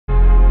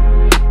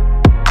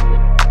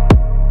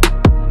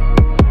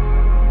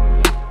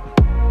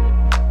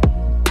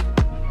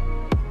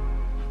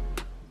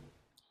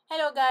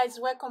Hello guys,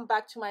 welcome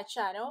back to my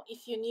channel.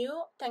 If you're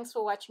new, thanks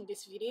for watching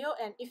this video,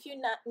 and if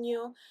you're not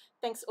new,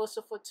 thanks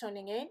also for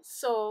tuning in.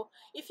 So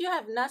if you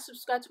have not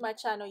subscribed to my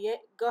channel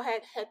yet, go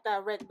ahead, hit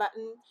that red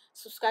button,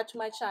 subscribe to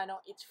my channel.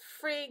 It's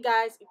free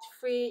guys, it's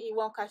free, it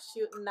won't cost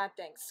you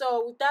nothing.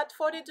 So without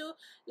further ado,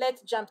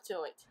 let's jump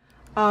to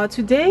it.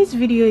 Today's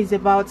video is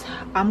about,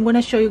 I'm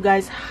gonna show you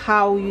guys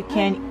how you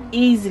can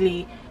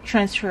easily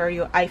transfer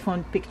your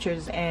iPhone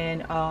pictures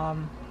and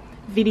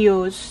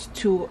videos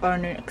to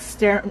an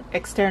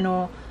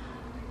external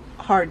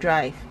hard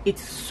drive.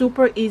 It's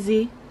super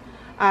easy.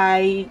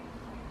 I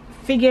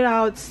figured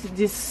out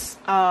this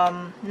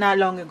not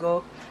long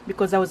ago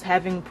because I was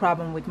having a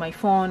problem with my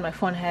phone. My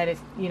phone had,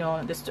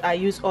 I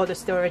used all the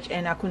storage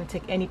and I couldn't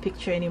take any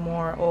picture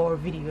anymore or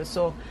video,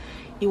 so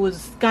it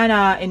was kind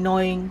of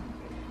annoying,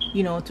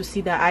 to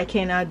see that I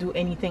cannot do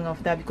anything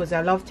of that, because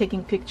I love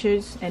taking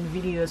pictures and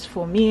videos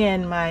for me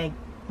and my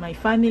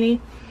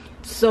family.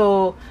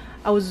 So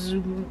I was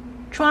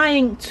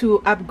trying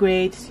to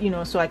upgrade,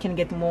 so I can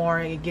get more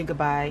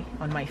gigabyte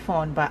on my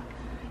phone. But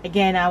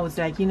again, I was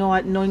like, you know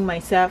what, knowing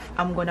myself,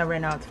 I'm gonna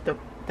run out of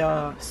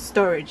the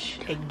storage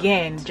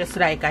again, just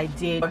like I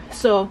did.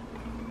 So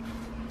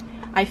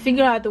I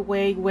figured out the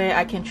way where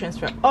I can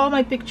transfer all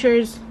my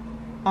pictures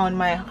on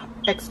my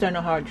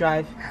external hard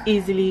drive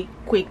easily,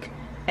 quick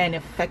and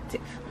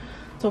effective.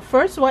 So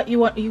first, what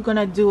you're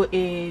gonna do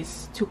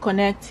is to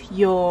connect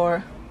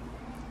your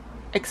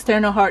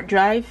external hard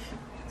drive.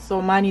 So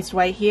mine is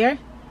right here.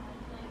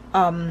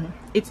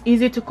 It's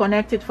easy to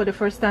connect it for the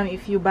first time.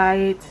 If you buy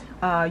it,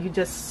 you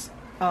just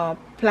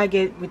plug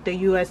it with the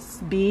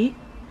USB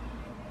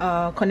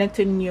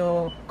connected in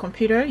your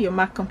computer, your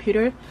Mac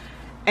computer,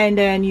 and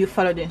then you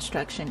follow the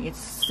instruction. It's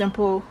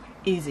simple,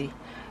 easy.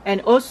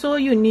 And also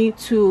you need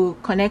to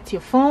connect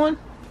your phone.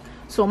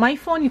 So my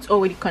phone is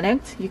already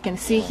connected. You can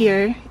see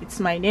here, it's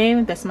my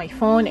name, that's my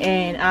phone,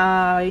 and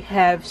I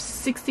have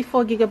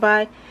 64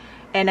 gigabyte,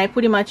 and I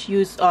pretty much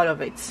use all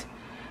of it.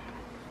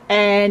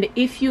 And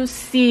if you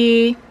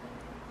see,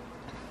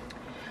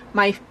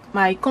 my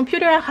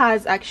computer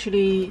has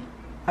actually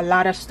a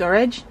lot of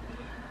storage.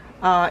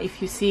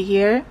 If you see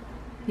here,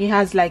 it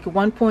has like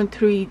 1.3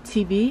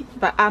 TB,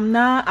 but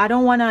I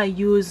don't want to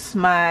use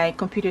my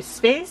computer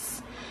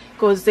space,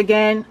 because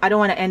again, I don't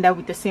want to end up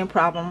with the same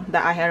problem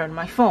that I had on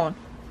my phone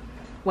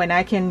when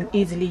I can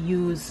easily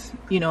use,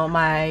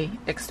 my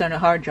external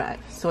hard drive.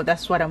 So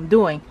that's what I'm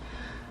doing.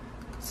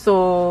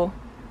 So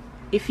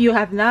if you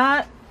have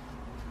not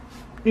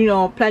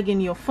plug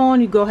in your phone,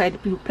 you go ahead,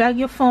 you plug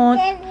your phone,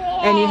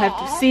 and you have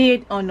to see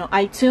it on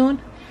iTunes.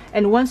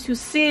 And once you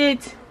see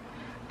it,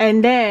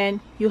 and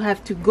then you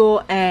have to go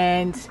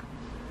and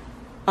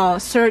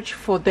search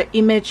for the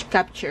image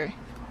capture.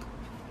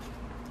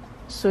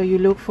 So you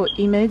look for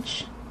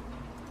image,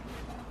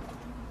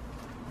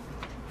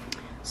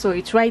 so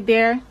it's right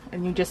there,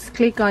 and you just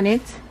click on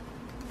it,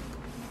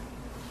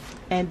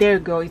 and there you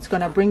go. It's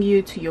gonna bring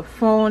you to your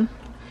phone,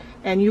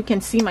 and you can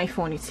see my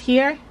phone is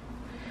here.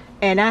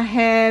 And I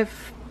have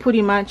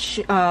pretty much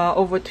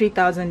over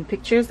 3,000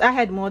 pictures. I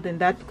had more than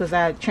that because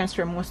I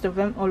transferred most of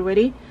them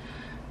already.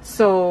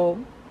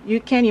 So you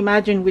can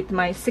imagine, with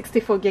my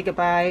 64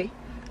 gigabyte,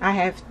 I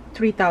have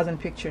 3,000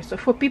 pictures. So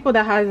for people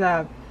that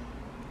has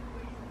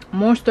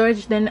more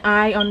storage than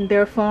I on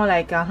their phone,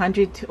 like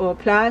 100 or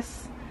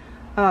plus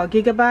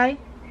gigabyte,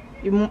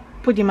 you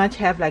pretty much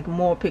have like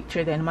more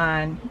picture than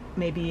mine,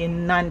 maybe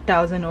in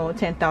 9,000 or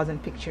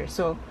 10,000 pictures.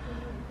 So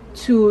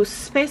to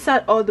space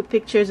out all the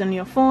pictures on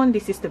your phone,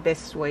 this is the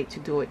best way to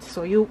do it.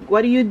 So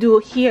what do you do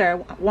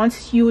here?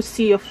 Once you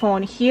see your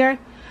phone here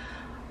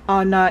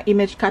on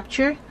image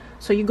capture,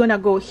 so you're gonna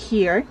go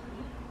here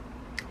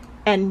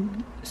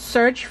and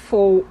search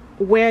for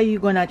where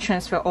you're gonna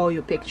transfer all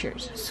your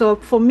pictures. So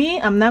for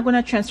me, I'm not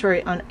gonna transfer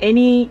it on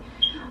any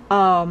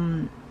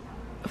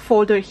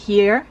folder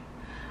here.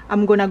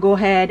 I'm gonna go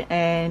ahead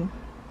and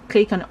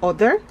click on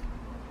other.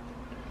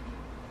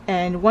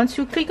 And once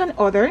you click on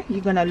other,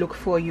 you're gonna look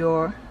for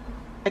your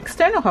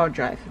external hard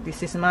drive.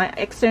 This is my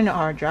external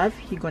hard drive.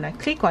 You're gonna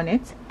click on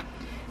it,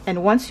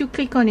 and once you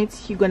click on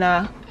it, you're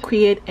gonna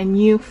create a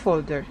new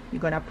folder.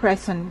 You're gonna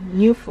press on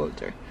new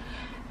folder,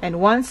 and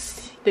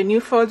once the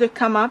new folder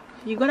come up,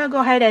 you're gonna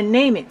go ahead and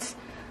name it.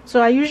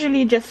 So I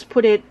usually just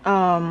put it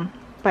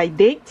by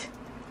date.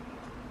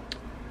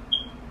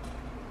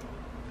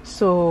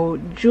 So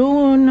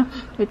June,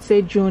 let's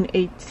say June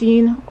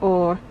 18,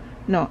 or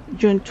no,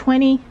 June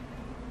 20,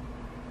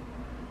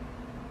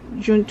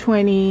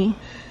 2020.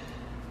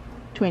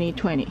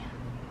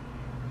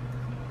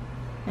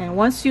 And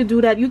once you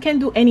do that, you can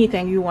do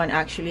anything you want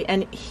actually.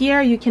 And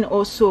here you can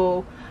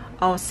also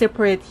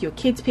separate your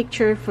kids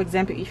picture. For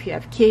example, if you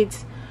have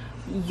kids,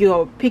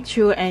 your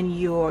picture and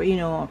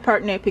your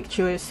partner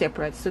picture is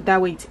separate, so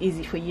that way it's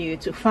easy for you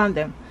to find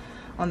them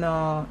on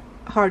the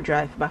hard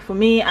drive. But for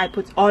me, I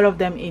put all of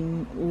them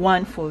in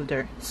one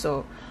folder.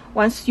 So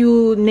once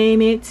you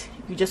name it,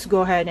 you just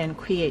go ahead and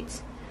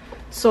create.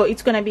 So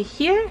it's gonna be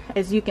here,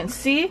 as you can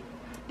see.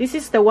 This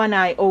is the one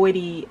I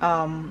already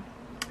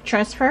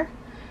transfer,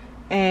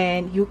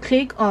 and you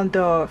click on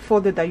the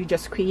folder that you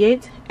just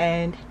create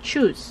and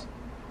choose.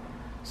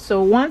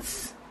 So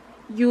once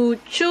you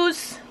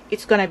choose,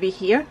 it's gonna be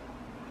here,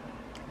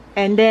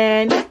 and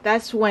then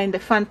that's when the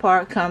fun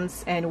part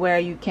comes, and where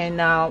you can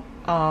now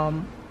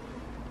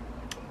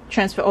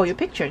transfer all your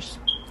pictures.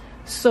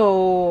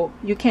 So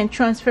you can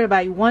transfer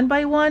by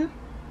one,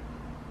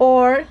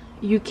 or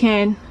you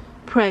can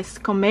press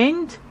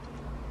command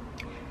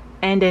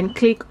and then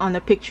click on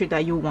the picture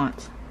that you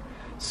want.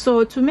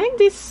 So to make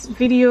this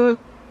video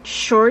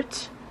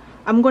short,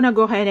 I'm gonna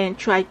go ahead and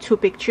try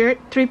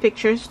three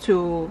pictures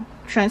to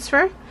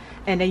transfer,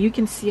 and then you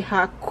can see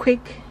how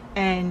quick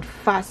and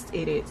fast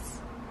it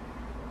is.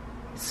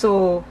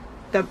 So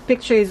the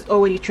picture is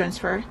already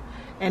transferred,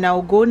 and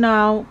I'll go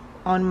now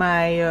on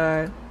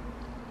my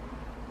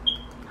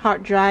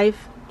hard drive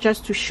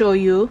just to show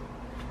you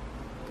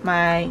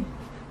my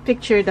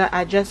picture that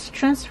I just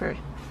transferred.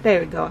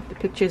 There we go, the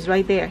picture is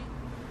right there.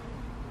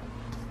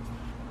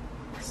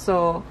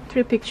 So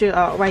 3 pictures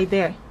are right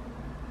there.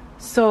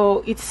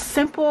 So it's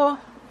simple,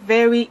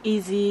 very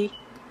easy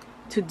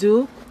to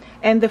do.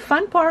 And the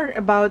fun part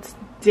about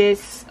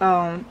this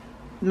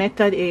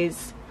method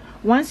is,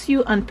 once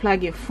you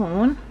unplug your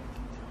phone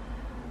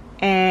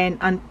and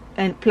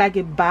plug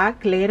it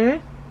back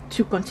later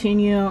to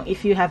continue,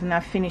 if you have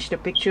not finished the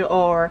picture,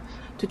 or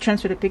to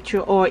transfer the picture,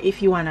 or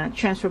if you want to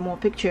transfer more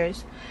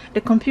pictures, the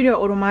computer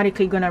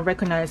automatically gonna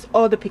recognize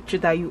all the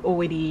pictures that you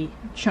already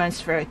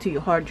transferred to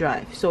your hard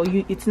drive. So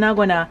it's not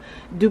gonna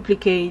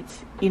duplicate,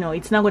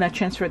 it's not gonna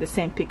transfer the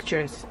same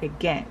pictures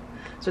again.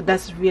 So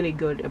that's really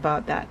good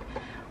about that.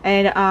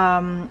 And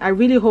I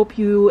really hope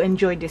you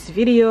enjoyed this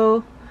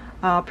video.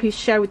 Please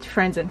share with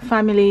friends and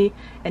family,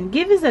 and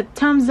give us a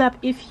thumbs up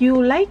if you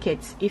like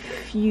it.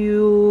 If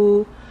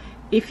you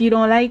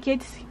don't like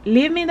it,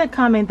 leave me the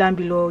comment down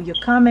below. Your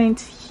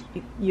comment,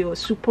 your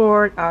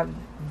support are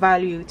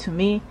value to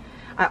me.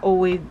 I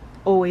always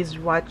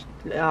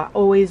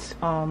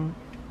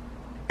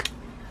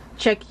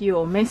check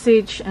your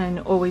message and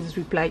always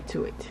reply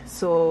to it.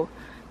 So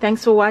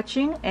thanks for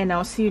watching, and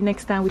I'll see you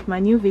next time with my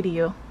new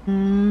video.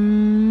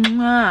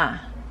 Bye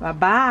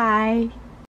bye.